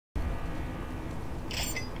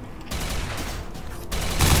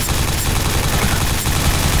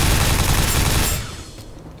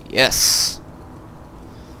Yes.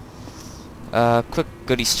 Quick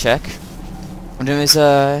goodies check. Anyways,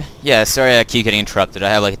 yeah, sorry I keep getting interrupted. I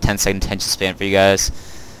have like a 10-second attention span for you guys.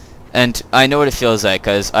 And I know what it feels like,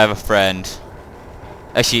 because I have a friend.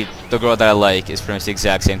 Actually, the girl that I like is pretty much the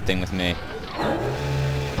exact same thing with me.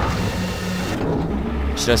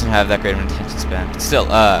 She doesn't have that great of an attention span. But still,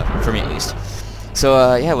 for me at least.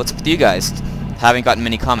 So, yeah, what's up with you guys? Haven't gotten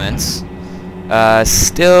many comments.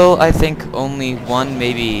 Still, I think only one,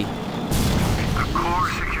 maybe... The core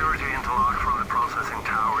security interlock from the processing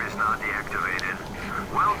tower is not deactivated.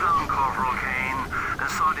 Well done, Corporal Kane and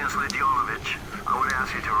Sergeant Sledjonovich. I would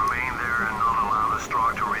ask you to remain there and not allow the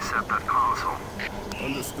Strog to reset that console.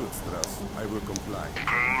 Understood, Strauss. I will comply.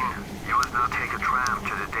 Kane, you must now take a tram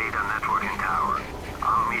to the data networking tower.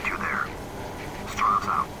 I'll meet you there. Strauss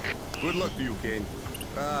out. Good luck to you, Kane.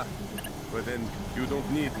 But then you don't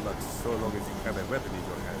need luck so long as you have a weapon in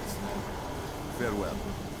your hands. Farewell.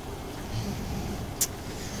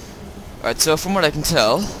 Alright, so from what I can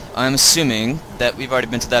tell, I'm assuming that we've already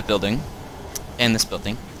been to that building, and this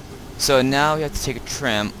building. So now we have to take a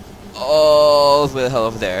tram all the way the hell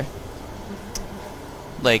over there,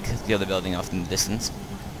 like the other building off in the distance,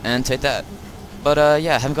 and take that. But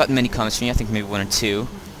yeah, I haven't gotten many comments from you. I think maybe one or two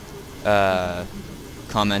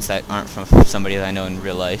comments that aren't from somebody that I know in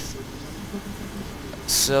real life.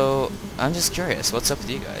 So I'm just curious, what's up with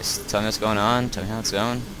you guys? Tell me what's going on, tell me how it's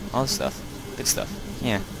going, all this stuff, good stuff.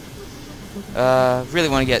 Yeah. Really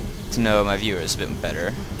want to get to know my viewers a bit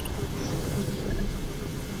better.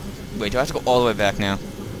 Wait, do I have to go all the way back now?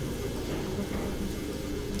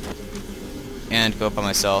 And go up by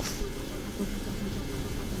myself.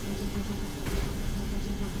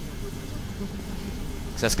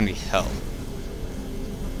 Because that's gonna be hell.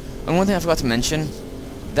 And one thing I forgot to mention,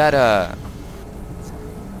 that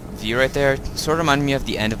view right there sort of reminded me of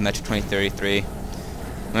the end of Metro 2033.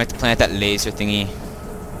 I have to plant that laser thingy.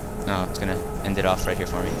 Oh, it's gonna end it off right here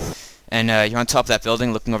for me. And you're on top of that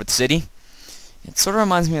building looking over the city. It sort of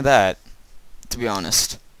reminds me of that, to be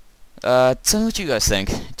honest. Tell me what you guys think.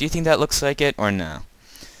 Do you think that looks like it, or no?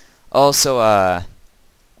 Also, I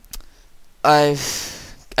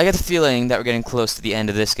get the feeling that we're getting close to the end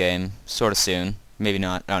of this game, sort of soon. Maybe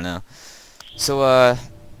not, I don't know. So,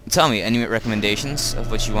 tell me, any recommendations of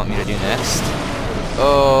what you want me to do next?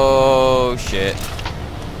 Oh, shit.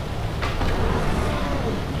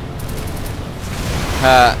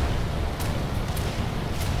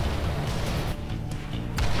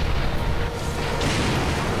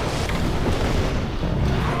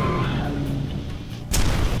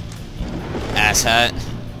 Asshat.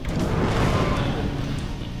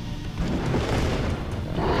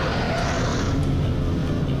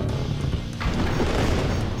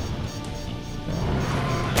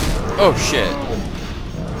 Oh shit.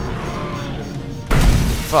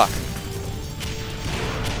 Fuck.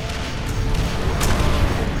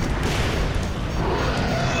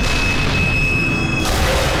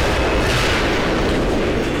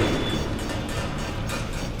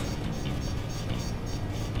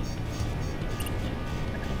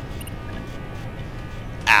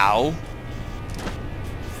 Ow.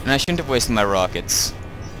 And I shouldn't have wasted my rockets.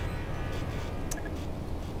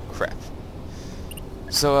 Crap.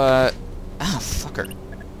 So, fucker.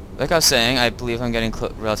 Like I was saying, I believe I'm getting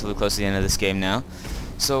relatively close to the end of this game now.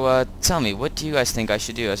 So, tell me, what do you guys think I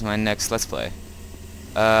should do as my next Let's Play?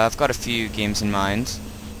 I've got a few games in mind.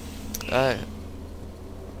 That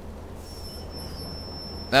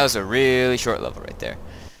was a really short level right there.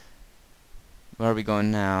 Where are we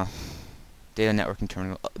going now? Data networking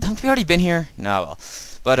terminal. Haven't we already been here? No, well.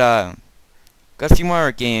 But, got a few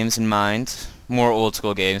more games in mind. More old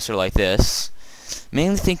school games, sort of like this.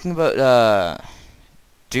 Mainly thinking about,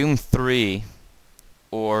 Doom 3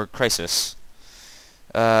 or Crisis.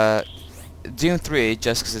 Doom 3,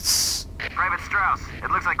 just because it's... Private Strauss,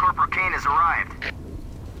 it looks like Corporal Kane has arrived.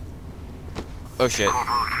 Oh shit.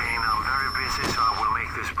 Corporal Kane, I'm very busy, so I will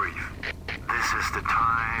make this brief. This is the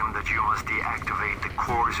time that you must deactivate the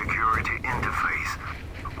core security interface.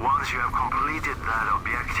 Once you have completed that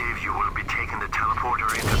objective, you will be taking the teleporter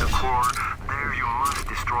into the core. There you must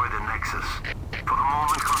destroy the Nexus. For the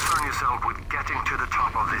moment, concern yourself with getting to the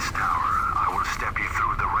top of this tower. I will step you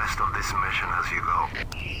through the rest of this mission as you go.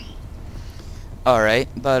 Alright,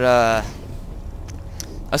 but, I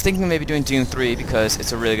was thinking of maybe doing Doom 3 because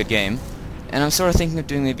it's a really good game. And I'm sort of thinking of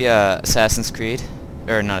doing maybe Assassin's Creed.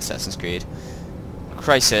 Or not Assassin's Creed.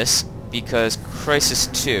 Crisis, because Crisis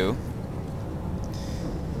 2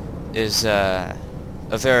 is a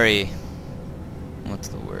very, what's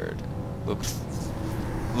the word,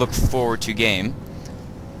 look forward to game,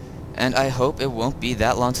 and I hope it won't be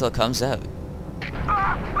that long till it comes out.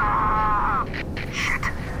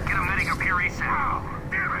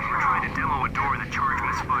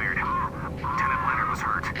 misfired. Lieutenant Leonard was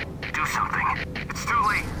hurt. Do something. It's too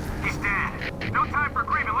late. He's dead. No time for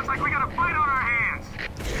grieving. Looks like we got a fight on our hands.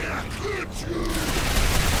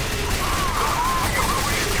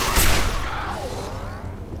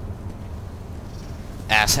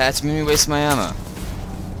 Asshats made me waste my ammo.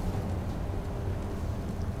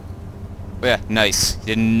 Oh yeah, nice.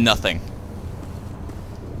 Did nothing.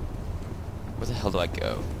 Where the hell do I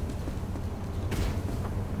go?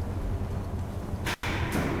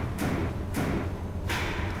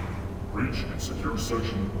 Reach and secure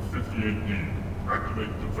section 58E. Activate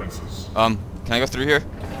defenses. Can I go through here?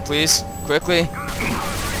 Please? Quickly?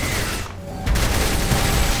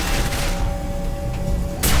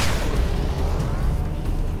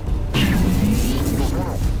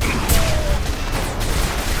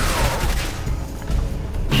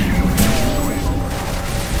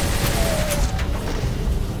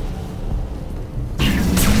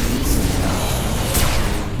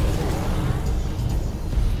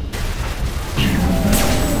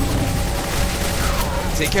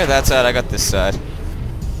 Take care of that side, I got this side.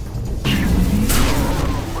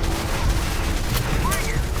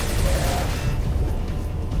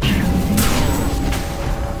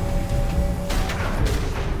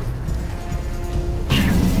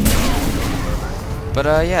 But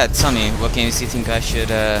yeah, tell me, what games do you think I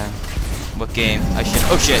should, what game I should,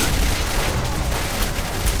 oh shit!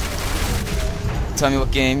 Tell me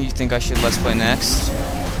what game you think I should let's play next.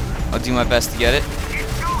 I'll do my best to get it.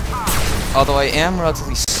 Although I am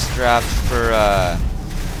relatively strapped for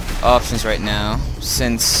options right now,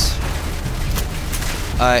 since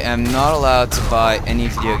I am not allowed to buy any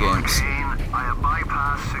video games. I have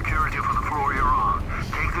bypassed security for the floor you're on.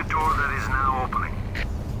 Take the door that is now opening.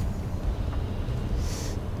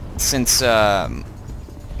 Since,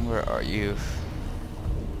 where are you?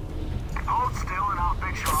 Hold still and I'll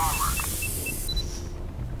fix your armor.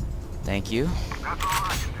 Thank you. That's all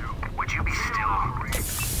I can do. Would you be still?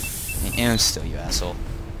 I am still, you asshole.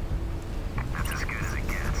 That's as good as it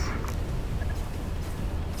gets.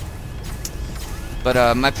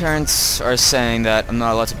 But my parents are saying that I'm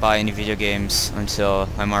not allowed to buy any video games until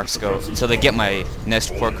my marks go, until they get my next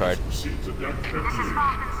report card.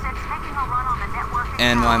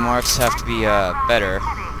 And my marks have to be better,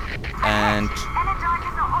 and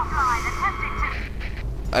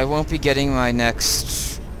I won't be getting my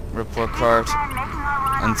next report card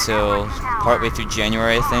until partway through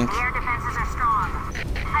January, I think.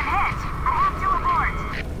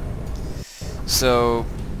 So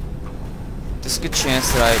there's a good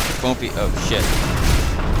chance that I won't be. Oh shit!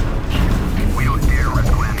 We don't dare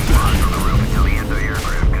risk landing spots on the roof until the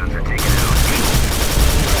anti-aircraft guns are taken out.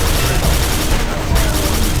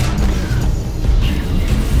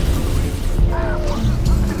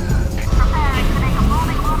 Preparing to make a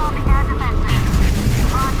folding move on the air defenses.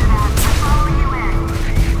 Roger that. I'm following you in.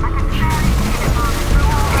 I can barely see it on the through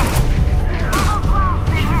all. Close,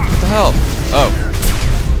 been hit. What the hell? Oh.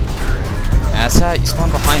 Asshat, you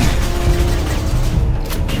spawned behind me.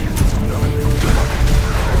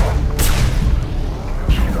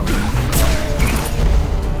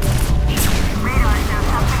 Radar shows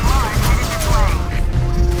something large headed this way.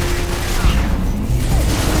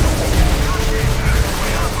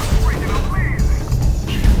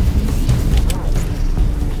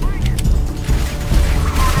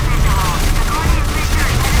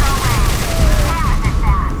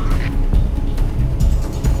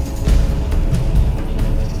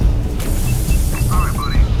 Sorry,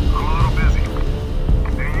 buddy. I'm a little busy.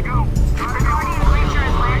 There you go. The Guardian creature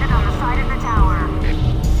has landed on the side of the tower.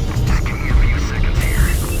 Just give me a few seconds here.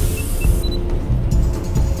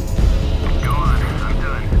 Go on. I'm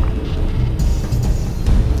done.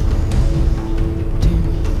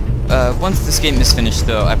 Once this game is finished,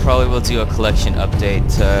 though, I probably will do a collection update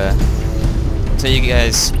to tell you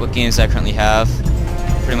guys what games I currently have.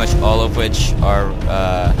 Pretty much all of which are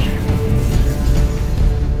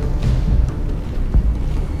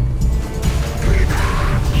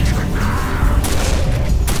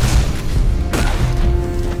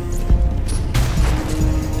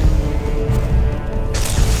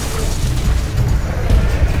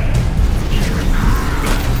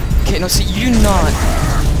okay, no, see, you do not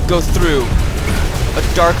go through a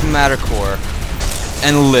dark matter core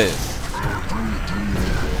and live.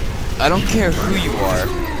 I don't care who you are.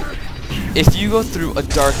 If you go through a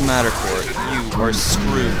dark matter core, you are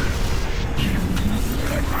screwed.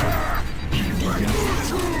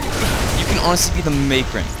 You can honestly be the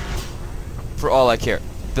matron, for all I care.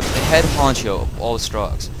 The head honcho of all the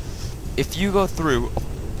Strogs. If you go through a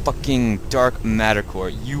fucking dark matter core,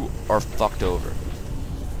 you are fucked over.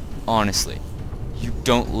 Honestly. You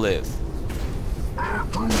don't live.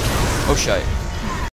 Oh shit.